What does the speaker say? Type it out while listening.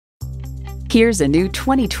Here's a new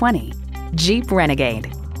 2020 Jeep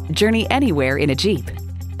Renegade. Journey anywhere in a Jeep.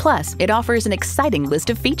 Plus, it offers an exciting list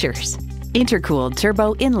of features. Intercooled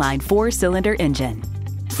turbo inline 4-cylinder engine.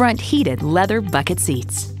 Front heated leather bucket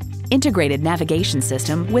seats. Integrated navigation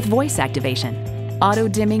system with voice activation. Auto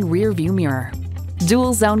dimming rear view mirror.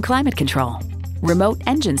 Dual zone climate control. Remote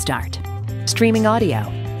engine start. Streaming audio.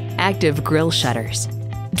 Active grille shutters.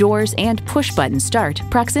 Doors and push button start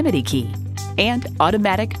proximity key. And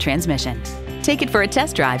automatic transmission. Take it for a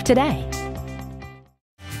test drive today.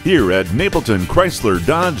 Here at Napleton Chrysler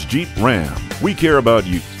Dodge Jeep Ram, we care about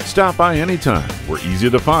you. Stop by anytime. We're easy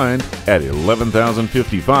to find at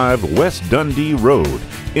 11,055 West Dundee Road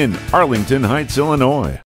in Arlington Heights, Illinois.